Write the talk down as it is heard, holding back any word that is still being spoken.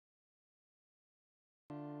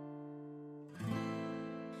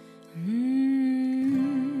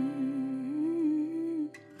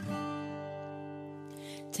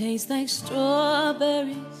Tastes like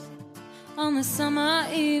strawberries on a summer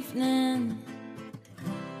evening,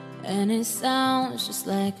 and it sounds just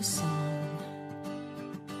like a song.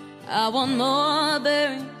 I want more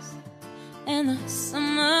berries and the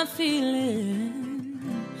summer feeling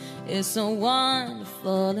is so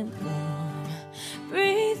wonderful and warm.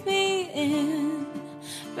 Breathe me in,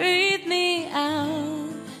 breathe me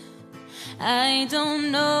out. I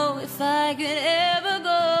don't know if I could ever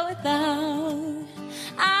go without.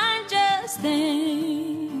 I'm just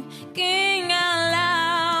thinking out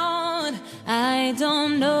loud. I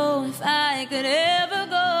don't know if I could ever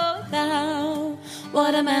go without.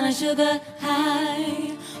 Watermelon sugar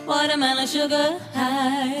high, watermelon sugar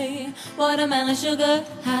high, watermelon sugar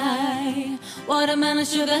high, watermelon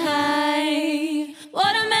sugar high,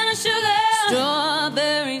 watermelon sugar.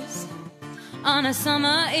 Strawberries on a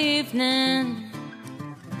summer evening,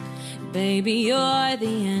 baby, you're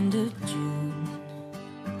the end of June.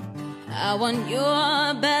 I want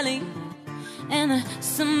your belly and the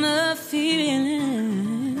summer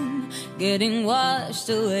feeling, getting washed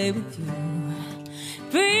away with you.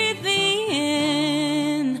 Breathe me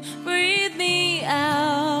in, breathe me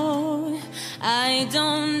out. I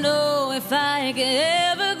don't know if I could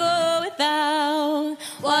ever go without.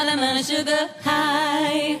 Watermelon sugar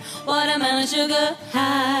high, watermelon sugar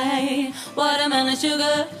high, watermelon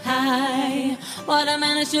sugar high,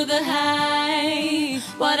 watermelon sugar high,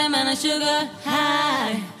 watermelon sugar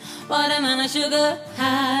high, watermelon sugar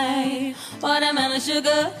high, watermelon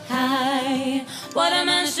sugar high,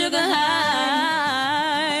 watermelon sugar high.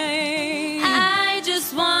 I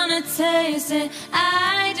just wanna taste it,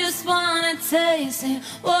 I just wanna taste it.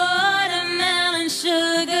 Watermelon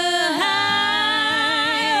sugar high.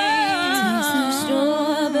 Tastes like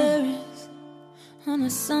strawberries on a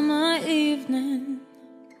summer evening,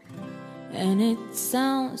 and it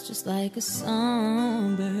sounds just like a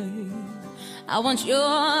song, babe. I want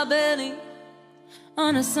your belly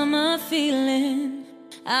on a summer feeling.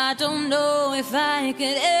 I don't know if I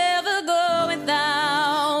could ever go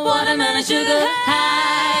without. Watermelon sugar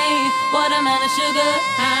high, watermelon sugar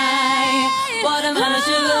high, watermelon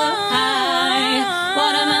sugar high,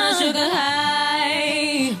 watermelon sugar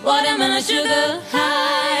high, watermelon sugar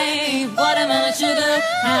high, watermelon sugar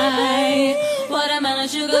high, watermelon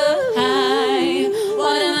sugar high,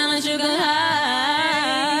 watermelon sugar high.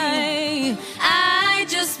 I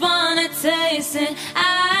just wanna taste it,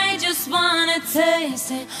 I just wanna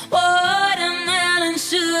taste it. Watermelon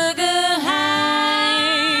sugar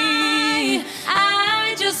high.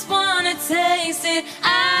 I just wanna taste it,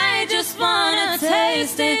 I just wanna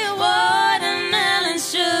taste it. Watermelon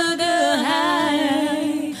sugar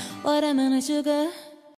high, watermelon sugar.